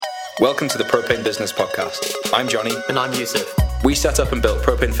Welcome to the Propane Business Podcast. I'm Johnny. And I'm Yusuf. We set up and built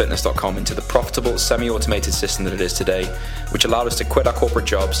propanefitness.com into the profitable, semi-automated system that it is today, which allowed us to quit our corporate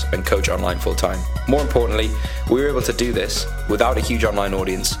jobs and coach online full-time. More importantly, we were able to do this without a huge online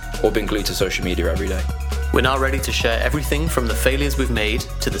audience or being glued to social media every day. We're now ready to share everything from the failures we've made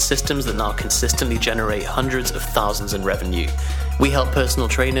to the systems that now consistently generate hundreds of thousands in revenue. We help personal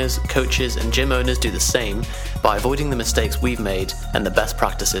trainers, coaches, and gym owners do the same by avoiding the mistakes we've made and the best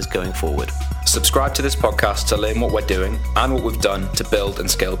practices going forward. Subscribe to this podcast to learn what we're doing and what we've done to build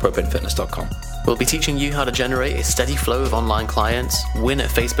and scale propanefitness.com. We'll be teaching you how to generate a steady flow of online clients, win at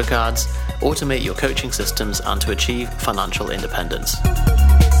Facebook ads, automate your coaching systems, and to achieve financial independence.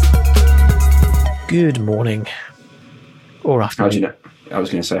 Good morning. Or afternoon. How do you know? I was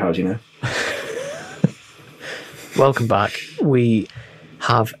going to say, how do you know? Welcome back. We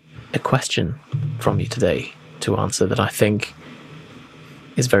have a question from you today to answer that I think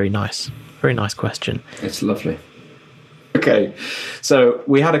is very nice. Very nice question. It's lovely. Okay, so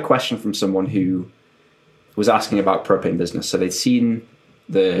we had a question from someone who was asking about propane business. So they'd seen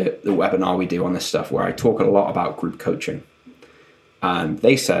the webinar we do on this stuff where I talk a lot about group coaching. And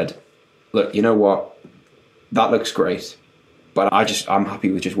they said, look, you know what? That looks great. But I'm happy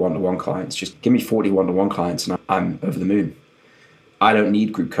with just one-to-one clients. Just give me 40 one-to-one clients and I'm over the moon. I don't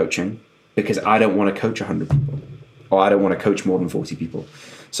need group coaching because I don't want to coach 100 people or I don't want to coach more than 40 people.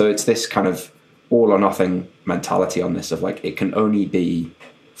 So it's this kind of all or nothing mentality on this of like, it can only be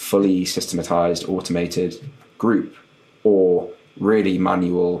fully systematized, automated group or really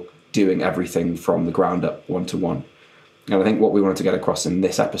manual, doing everything from the ground up one-to-one. And I think what we wanted to get across in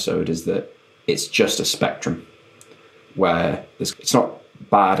this episode is that it's just a spectrum where it's not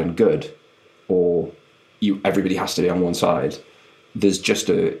bad and good or everybody has to be on one side. There's just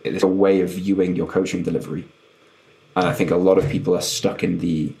a way of viewing your coaching delivery. And I think a lot of people are stuck in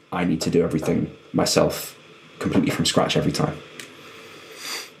the I need to do everything myself completely from scratch every time.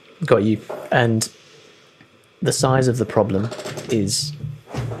 Got you. And the size of the problem is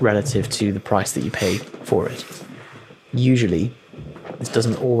relative to the price that you pay for it. Usually, this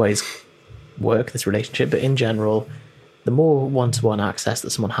doesn't always work, this relationship, but in general, the more one-to-one access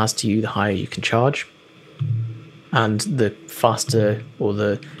that someone has to you, the higher you can charge. And the faster or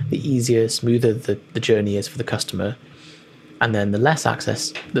the easier, smoother the journey is for the customer. And then the less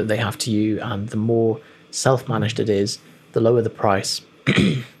access that they have to you and the more self-managed it is, the lower the price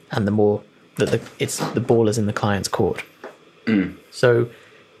and the more that the ball is in the client's court. So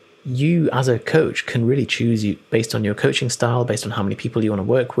you as a coach can really choose you based on your coaching style, based on how many people you want to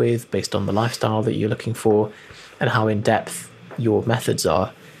work with, based on the lifestyle that you're looking for and how in-depth your methods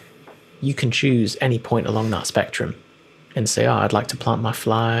are. You can choose any point along that spectrum and say, I'd like to plant my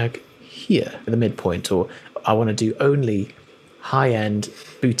flag here at the midpoint, or I want to do only high-end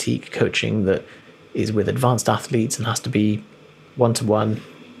boutique coaching that is with advanced athletes and has to be one-to-one,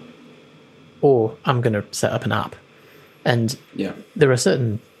 or I'm going to set up an app. And there are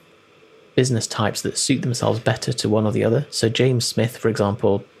certain business types that suit themselves better to one or the other. So James Smith, for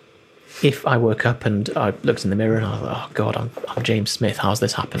example, if I woke up and I looked in the mirror and I was like, oh God, I'm James Smith, how's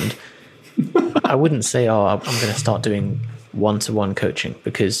this happened? I wouldn't say, I'm going to start doing one-to-one coaching,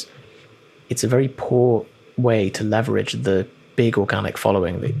 because it's a very poor way to leverage the big organic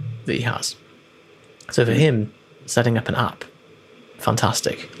following that he has. So for him, setting up an app,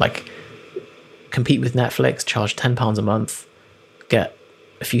 fantastic. Like, compete with Netflix, charge £10 a month, get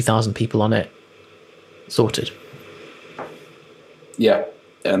a few thousand people on it, sorted. Yeah.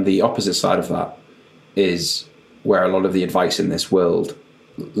 And the opposite side of that is where a lot of the advice in this world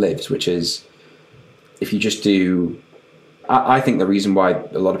lives, which is if you just do, I think the reason why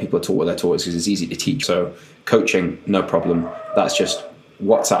a lot of people are taught what they're taught is because it's easy to teach. So coaching, no problem. That's just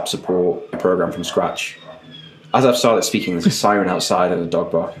WhatsApp support, a program from scratch. As I've started speaking, there's a siren outside and a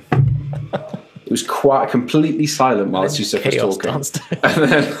dog bark. It was quite completely silent while Yusuf was talking.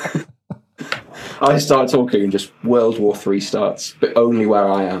 And then I start talking and just World War III starts, but only where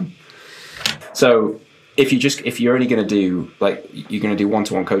I am. So if you're only going to do, like, you're going to do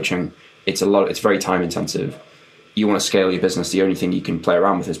one-to-one coaching, it's very time intensive. You want to scale your business, the only thing you can play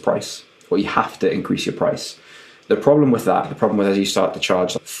around with is price, or you have to increase your price. The problem with as you start to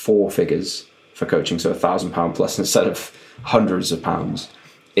charge like 4 figures for coaching, so £1,000 plus instead of hundreds of pounds,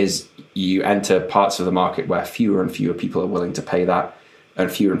 is you enter parts of the market where fewer and fewer people are willing to pay that,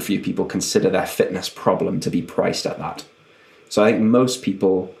 and fewer people consider their fitness problem to be priced at that. So I think most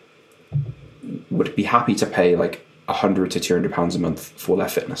people would be happy to pay like £100 to £200 a month for their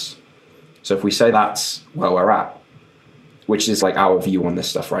fitness. So if we say that's where we're at, which is like our view on this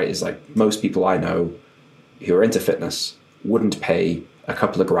stuff, right, is like most people I know who are into fitness wouldn't pay a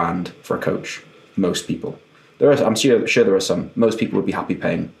couple of grand for a coach. Most people. I'm sure there are some. Most people would be happy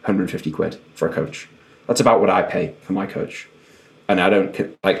paying 150 quid for a coach. That's about what I pay for my coach. And I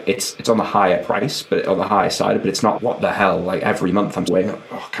don't, like, it's on the higher price, but on the higher side, but it's not what the hell, like every month I'm weighing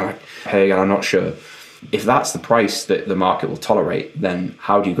up, can I pay? And I'm not sure. If that's the price that the market will tolerate, then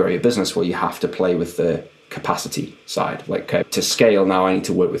how do you grow your business? Well, you have to play with the capacity side. Like, okay, to scale now, I need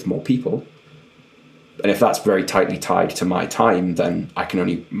to work with more people. And if that's very tightly tied to my time, then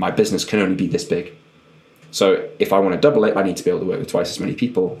my business can only be this big. So if I want to double it, I need to be able to work with twice as many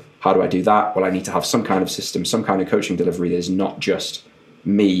people. How do I do that? Well, I need to have some kind of system, some kind of coaching delivery that is not just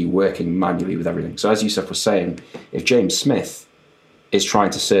me working manually with everything. So as Yusuf was saying, if James Smith is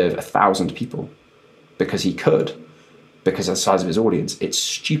trying to serve 1,000 people because he could, because of the size of his audience, it's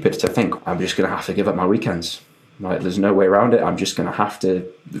stupid to think, I'm just going to have to give up my weekends. Like, there's no way around it. I'm just going to have to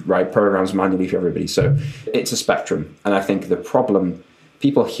write programs manually for everybody. So it's a spectrum. And I think the problem,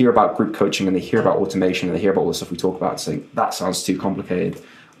 people hear about group coaching and they hear about automation and they hear about all the stuff we talk about and think, that sounds too complicated.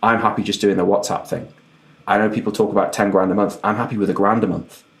 I'm happy just doing the WhatsApp thing. I know people talk about 10 grand a month. I'm happy with $1,000 a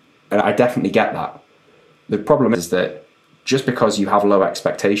month. And I definitely get that. The problem is that just because you have low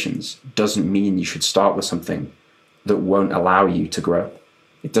expectations doesn't mean you should start with something that won't allow you to grow.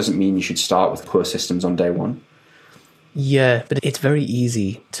 It doesn't mean you should start with poor systems on day one. Yeah, but it's very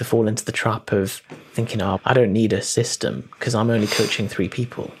easy to fall into the trap of thinking, I don't need a system because I'm only coaching 3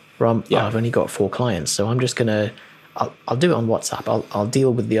 people. Or I've only got 4 clients. So I'm just going to, I'll do it on WhatsApp. I'll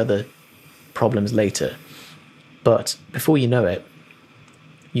deal with the other problems later. But before you know it,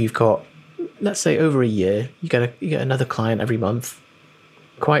 you've got, let's say over a year, you get another client every month,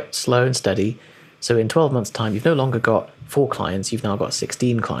 quite slow and steady. So in 12 months' time, you've no longer got 4 clients, you've now got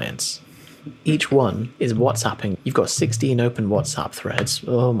 16 clients. Each one is WhatsApping. You've got 16 open WhatsApp threads.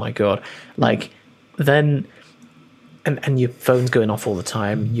 Oh my God. Like, then, and your phone's going off all the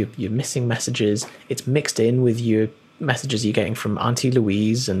time. You're missing messages. It's mixed in with your messages you're getting from Auntie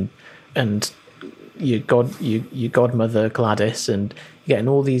Louise and your godmother Gladys, and you're getting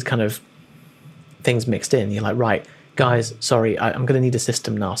all these kind of things mixed in. You're like, right, guys, sorry, I'm going to need a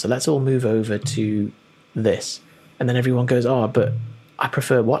system now. So let's all move over to this. And then everyone goes, but I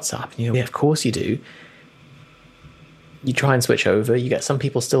prefer WhatsApp. And yeah, of course you do. You try and switch over. You get some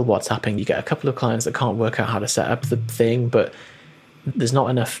people still WhatsApping. You get a couple of clients that can't work out how to set up the thing, but there's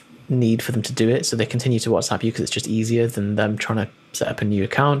not enough need for them to do it. So they continue to WhatsApp you because it's just easier than them trying to set up a new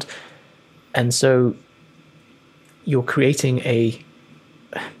account. And so you're creating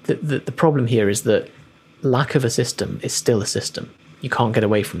the problem here is that lack of a system is still a system. You can't get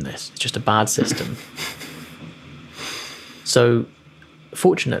away from this. It's just a bad system. So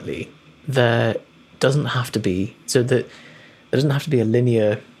fortunately, there doesn't have to be a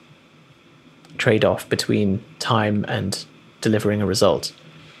linear trade-off between time and delivering a result.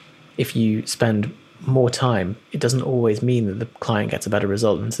 If you spend more time, it doesn't always mean that the client gets a better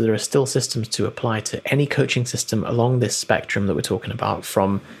result. And so there are still systems to apply to any coaching system along this spectrum that we're talking about,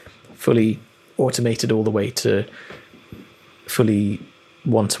 from fully automated all the way to fully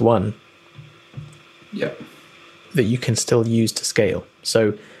one-to-one. Yeah. That you can still use to scale.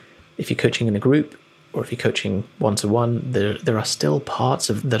 So if you're coaching in a group or if you're coaching one-to-one, there are still parts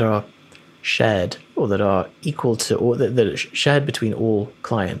that are shared or that are equal to, or that are shared between all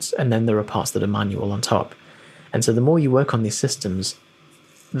clients. And then there are parts that are manual on top. And so the more you work on these systems,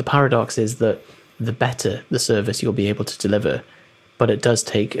 the paradox is that the better the service you'll be able to deliver, but it does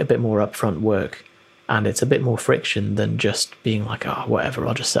take a bit more upfront work and it's a bit more friction than just being like, whatever,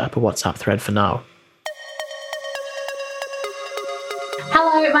 I'll just set up a WhatsApp thread for now.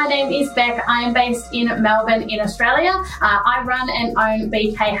 Hello, my name is Beck. I am based in Melbourne in Australia. I run and own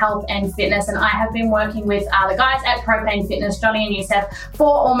BK Health and Fitness, and I have been working with the guys at Propane Fitness, Johnny and Yusuf, for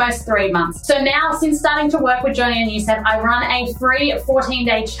almost 3 months. So now, since starting to work with Johnny and Yusuf, I run a free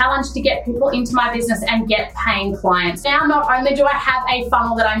 14-day challenge to get people into my business and get paying clients. Now, not only do I have a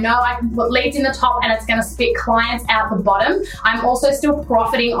funnel that I know I can put leads in the top and it's going to spit clients out the bottom, I'm also still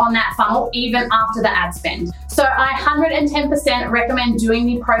profiting on that funnel even after the ad spend. So I 110% recommend doing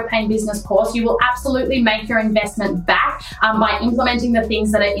the Propane Business course. You will absolutely make your investment back by implementing the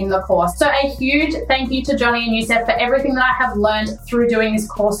things that are in the course. So a huge thank you to Johnny and Yusuf for everything that I have learned through doing this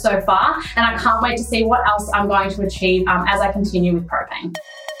course so far. And I can't wait to see what else I'm going to achieve as I continue with Propane.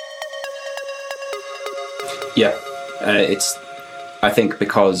 Yeah, I think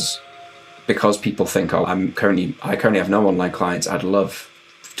because people think, I currently have no online clients, I'd love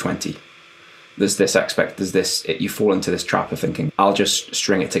 20. There's this, you fall into this trap of thinking, I'll just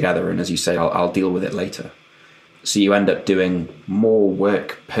string it together. And as you say, I'll deal with it later. So you end up doing more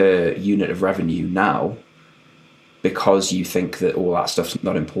work per unit of revenue now because you think that all that stuff's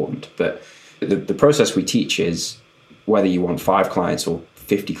not important. But the process we teach is whether you want 5 clients or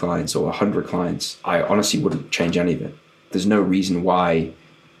 50 clients or 100 clients, I honestly wouldn't change any of it. There's no reason why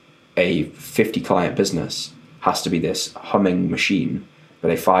a 50 client business has to be this humming machine,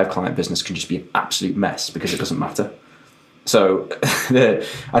 but a 5 client business can just be an absolute mess because it doesn't matter. So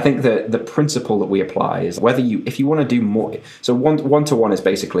I think the principle that we apply is if you want to do more, so one-to-one is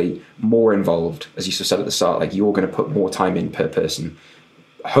basically more involved, as you said at the start, like you're going to put more time in per person,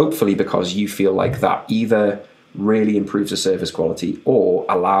 hopefully because you feel like that either really improves the service quality or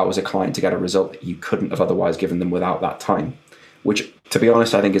allows a client to get a result that you couldn't have otherwise given them without that time, which, to be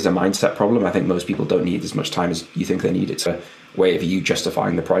honest, I think is a mindset problem. I think most people don't need as much time as you think they need. It's a way of you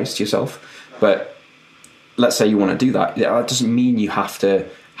justifying the price to yourself. But let's say you want to do that. That doesn't mean you have to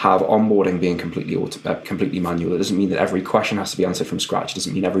have onboarding being completely manual. It doesn't mean that every question has to be answered from scratch. It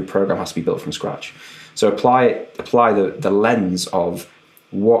doesn't mean every program has to be built from scratch. So apply the lens of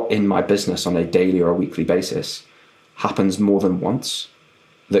what in my business on a daily or a weekly basis happens more than once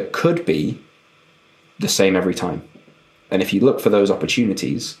that could be the same every time. And if you look for those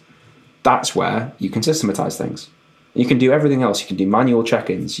opportunities, that's where you can systematize things. You can do everything else. You can do manual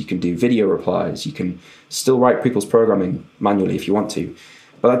check-ins. You can do video replies. You can still write people's programming manually if you want to.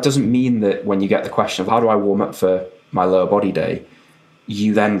 But that doesn't mean that when you get the question of how do I warm up for my lower body day,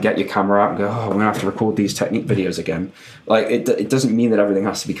 you then get your camera out and go, oh, I'm going to have to record these technique videos again. Like it doesn't mean that everything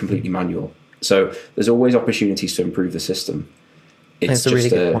has to be completely manual. So there's always opportunities to improve the system. It's a really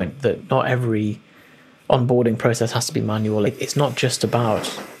good point that not every onboarding process has to be manual. It's not just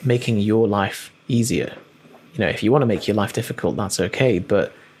about making your life easier. You know, if you want to make your life difficult, that's okay.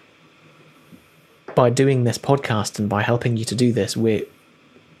 But by doing this podcast and by helping you to do this, we're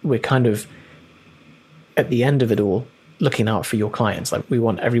kind of at the end of it all looking out for your clients. Like we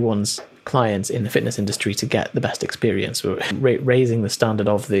want everyone's clients in the fitness industry to get the best experience. We're raising the standard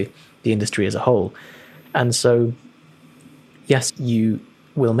of the industry as a whole. And so, yes, you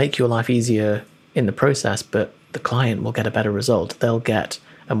will make your life easier in the process, but the client will get a better result. They'll get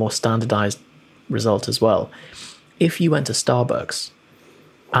a more standardized result as well. If you went to Starbucks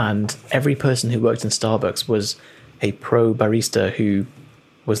and every person who worked in Starbucks was a pro barista who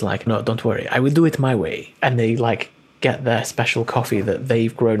was like, no, don't worry, I will do it my way. And they like get their special coffee that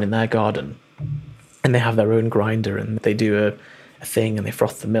they've grown in their garden and they have their own grinder and they do a thing and they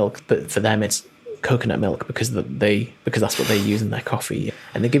froth the milk. But for them, it's coconut milk because that's what they use in their coffee.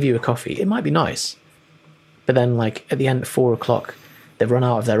 And they give you a coffee. It might be nice. But then like at the end at 4:00, they've run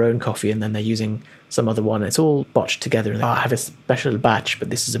out of their own coffee and then they're using some other one. It's all botched together. And I have a special batch, but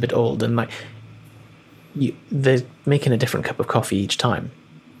this is a bit old. And like they're making a different cup of coffee each time.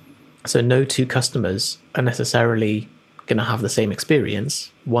 So no two customers are necessarily going to have the same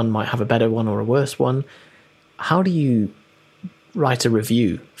experience. One might have a better one or a worse one. How do you write a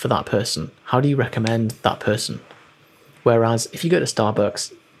review for that person? How do you recommend that person? Whereas if you go to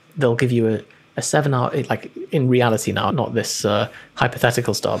Starbucks, they'll give you a 7 out, like in reality now, not this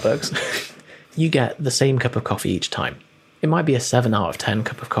hypothetical Starbucks, you get the same cup of coffee each time. It might be a 7 out of 10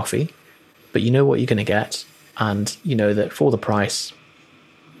 cup of coffee, but you know what you're going to get. And you know that for the price,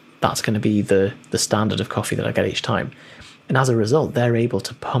 that's going to be the standard of coffee that I get each time. And as a result, they're able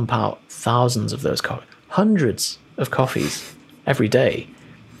to pump out thousands of those hundreds of coffees every day.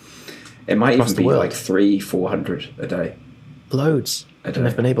 It might even be like 300-400 a day. Loads. And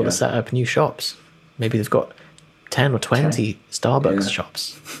they've been able to set up new shops. Maybe they've got 10 or 20 Starbucks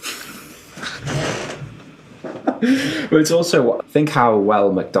shops. But it's also, think how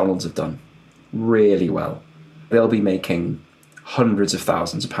well McDonald's have done. Really well. They'll be making hundreds of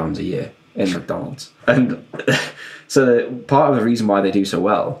thousands of pounds a year in McDonald's. And so part of the reason why they do so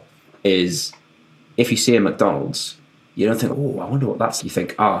well is if you see a McDonald's, you don't think, oh, I wonder what that's. You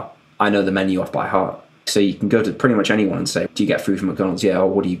think, I know the menu off by heart. So you can go to pretty much anyone and say, do you get food from McDonald's? Yeah, or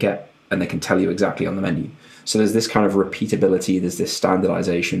what do you get? And they can tell you exactly on the menu. So there's this kind of repeatability, there's this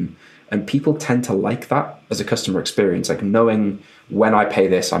standardization, and people tend to like that as a customer experience. Like knowing when I pay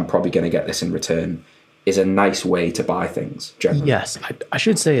this, I'm probably going to get this in return is a nice way to buy things, generally. Yes, I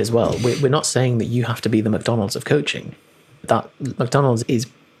should say as well, we're not saying that you have to be the McDonald's of coaching. That McDonald's is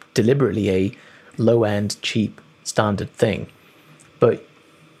deliberately a low-end, cheap, standard thing. But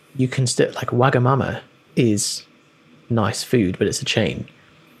you can still, like Wagamama is nice food, but it's a chain.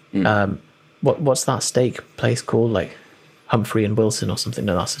 What's that steak place called? Like Humphrey and Wilson or something?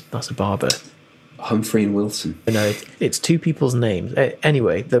 No, that's a barber. Humphrey and Wilson. No, it's two people's names.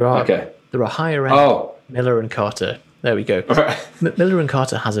 Anyway, there are higher end. Miller and Carter. There we go. Miller and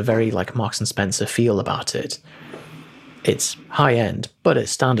Carter has a very like Marks and Spencer feel about it. It's high end, but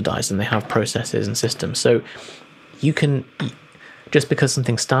it's standardized and they have processes and systems. So You can, just because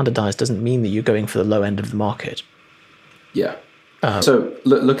something's standardized doesn't mean that you're going for the low end of the market. Yeah. So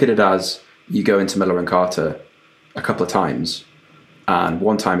look at it as you go into Miller and Carter a couple of times, and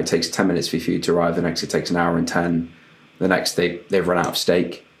one time it takes 10 minutes for your food to arrive, the next it takes an hour and 10, the next they've run out of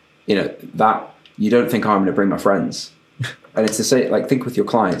steak. That you don't think, oh, I'm going to bring my friends. And it's the same, like, think with your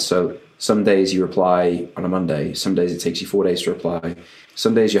clients. So some days you reply on a Monday, some days it takes you 4 days to reply.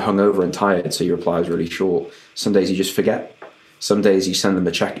 Some days you're hungover and tired, so your reply is really short. Some days you just forget. Some days you send them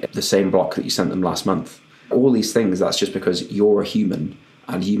a check at the same block that you sent them last month. All these things, that's just because you're a human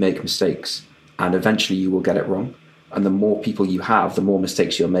and you make mistakes, and eventually you will get it wrong. And the more people you have, the more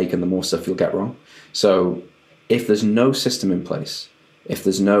mistakes you'll make and the more stuff you'll get wrong. So if there's no system in place, if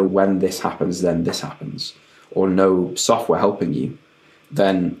there's no when this happens, then this happens, or no software helping you,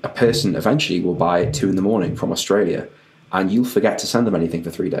 then a person eventually will buy at 2 a.m. from Australia, and you'll forget to send them anything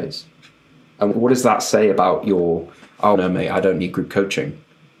for 3 days. And what does that say about your, oh no, mate, I don't need group coaching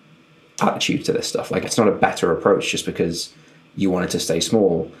attitude to this stuff? Like, it's not a better approach just because you want it to stay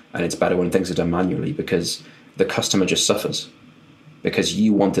small, and it's better when things are done manually, because the customer just suffers because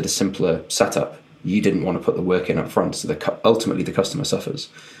you wanted a simpler setup. You didn't want to put the work in up front. So ultimately the customer suffers.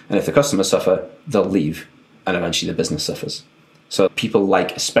 And if the customers suffer, they'll leave, and eventually the business suffers. So people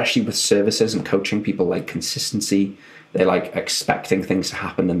like, especially with services and coaching, people like consistency. They like expecting things to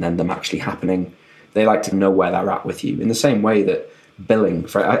happen and then them actually happening. They like to know where they're at with you. In the same way that billing,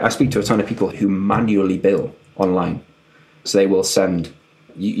 I speak to a ton of people who manually bill online. So they will send,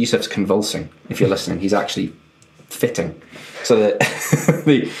 Yusuf's convulsing if you're listening. He's actually fitting. So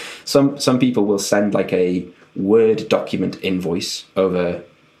that some people will send like a Word document invoice over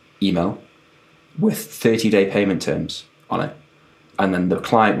email with 30-day payment terms on it. And then the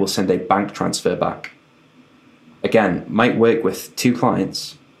client will send a bank transfer back. Again, might work with 2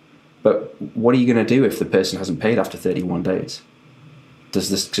 clients, but what are you going to do if the person hasn't paid after 31 days? Does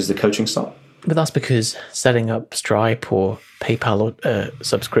the coaching stop? But that's because setting up Stripe or PayPal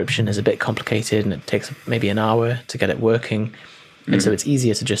subscription is a bit complicated, and it takes maybe an hour to get it working. And so it's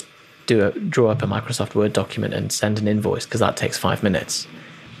easier to just draw up a Microsoft Word document and send an invoice, because that takes 5 minutes.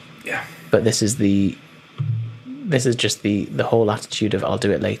 Yeah. But this is just the whole attitude of I'll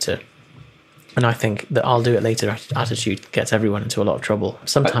do it later. And I think the I'll do it later attitude gets everyone into a lot of trouble.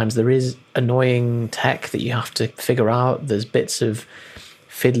 Sometimes there is annoying tech that you have to figure out. There's bits of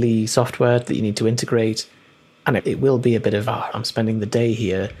fiddly software that you need to integrate. And it will be a bit of, I'm spending the day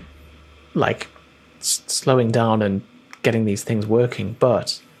here, like slowing down and getting these things working.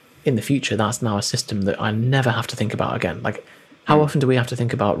 But in the future, that's now a system that I never have to think about again. Like, how often do we have to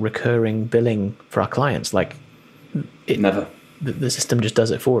think about recurring billing for our clients? Like, never. The system just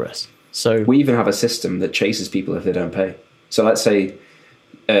does it for us. So we even have a system that chases people if they don't pay. So let's say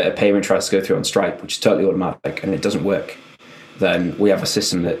a payment tries to go through on Stripe, which is totally automatic, and it doesn't work. Then we have a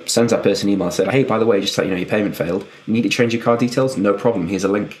system that sends that person an email and says, hey, by the way, just to let you know your payment failed. You need to change your card details? No problem. Here's a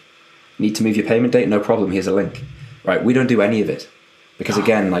link. Need to move your payment date? No problem. Here's a link. Right? We don't do any of it. Because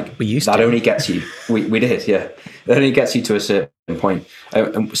again, like, that only gets you, we did, yeah. That only gets you to a certain point.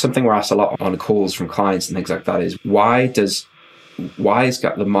 And something we're asked a lot on calls from clients and things like that is, why is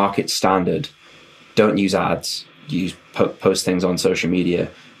the market standard, don't use ads, post things on social media,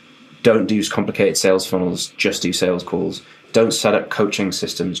 don't do complicated sales funnels, just do sales calls, don't set up coaching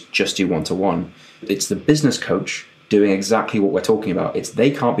systems, just do one-to-one. It's the business coach doing exactly what we're talking about. They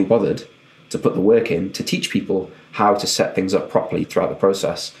can't be bothered to put the work in to teach people how to set things up properly throughout the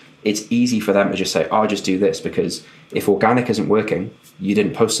process. It's easy for them to just say, I'll just do this, because if organic isn't working, you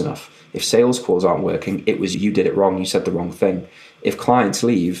didn't post enough. If sales calls aren't working, it was you did it wrong, you said the wrong thing. If clients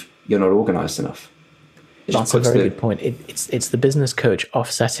leave, you're not organized enough. That's a very good point. It's the business coach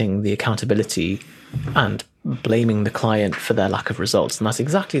offsetting the accountability and blaming the client for their lack of results. And that's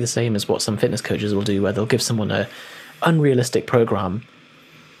exactly the same as what some fitness coaches will do, where they'll give someone an unrealistic program,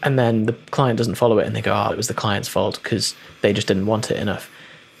 and then the client doesn't follow it, and they go, it was the client's fault because they just didn't want it enough.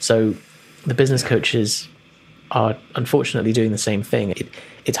 So the business coaches are unfortunately doing the same thing.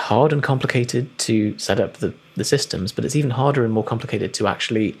 It's hard and complicated to set up the systems, but it's even harder and more complicated to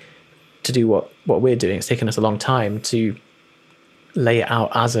actually to do what we're doing. It's taken us a long time to lay it out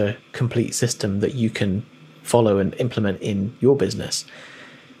as a complete system that you can follow and implement in your business.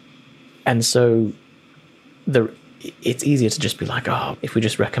 And so it's easier to just be like, if we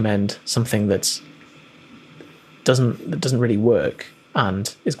just recommend something that doesn't really work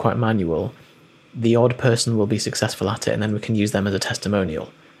and is quite manual, the odd person will be successful at it, and then we can use them as a testimonial.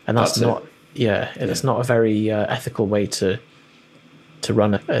 And that's not it's not a very ethical way to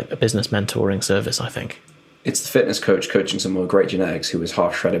run a business mentoring service, I think. It's the fitness coach coaching someone with great genetics who is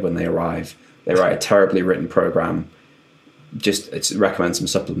half shredded when they arrive, They write a terribly written program, just recommend some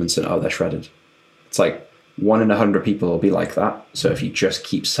supplements and they're shredded. It's like 1 in 100 people will be like that. So if you just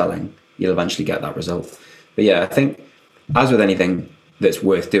keep selling, you'll eventually get that result. But yeah, I think as with anything that's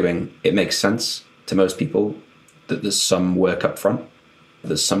worth doing, it makes sense to most people that there's some work up front,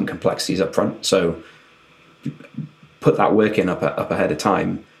 there's some complexities up front. So put that work in up ahead of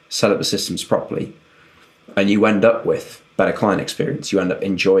time, set up the systems properly, and you end up with better client experience. You end up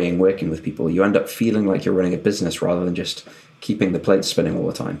enjoying working with people. You end up feeling like you're running a business rather than just keeping the plates spinning all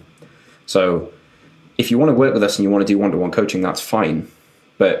the time. So if you want to work with us and you want to do one-to-one coaching, that's fine.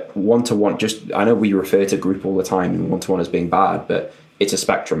 But one-to-one, I know we refer to group all the time and one-to-one as being bad, but it's a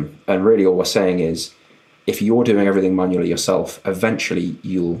spectrum. And really all we're saying is, if you're doing everything manually yourself, eventually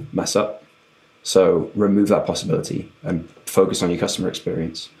you'll mess up. So remove that possibility and focus on your customer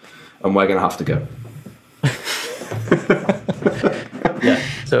experience. And we're going to have to go. Yeah.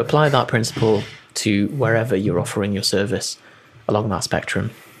 So apply that principle to wherever you're offering your service along that spectrum,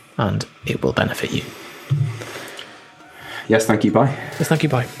 and it will benefit you. Yes, thank you. Bye. Yes, thank you.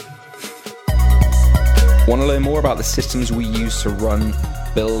 Bye. Want to learn more about the systems we use to run,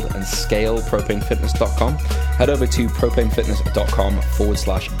 build, and scale propanefitness.com? Head over to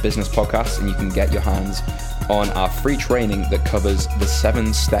propanefitness.com/business podcast, and you can get your hands on our free training that covers the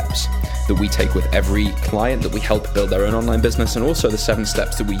 7 steps that we take with every client that we help build their own online business, and also the 7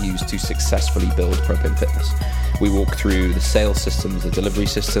 steps that we use to successfully build Propane Fitness. We walk through the sales systems, the delivery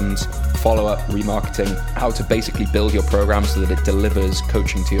systems, follow-up, remarketing, how to basically build your program so that it delivers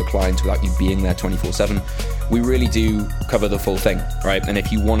coaching to your clients without you being there 24/7. We really do cover the full thing, right? And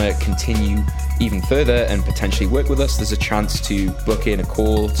if you want to continue even further and potentially work with us, there's a chance to book in a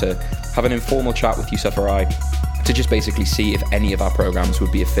call to have an informal chat with Yusuf or I to just basically see if any of our programs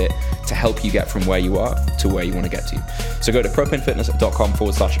would be a fit to help you get from where you are to where you want to get to. So go to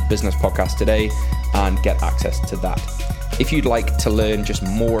propanefitness.com/business podcast today and get access to that. If you'd like to learn just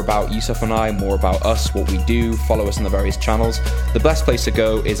more about Yusuf and I, more about us, what we do, follow us on the various channels, the best place to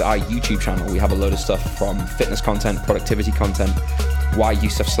go is our YouTube channel. We have a load of stuff from fitness content, productivity content, why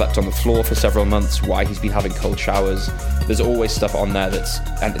Yusuf slept on the floor for several months, why he's been having cold showers. There's always stuff on there that's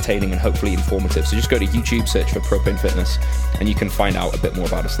entertaining and hopefully informative. So just go to YouTube, search for Propane Fitness, and you can find out a bit more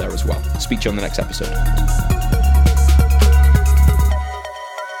about us there as well. Speak to you on the next episode.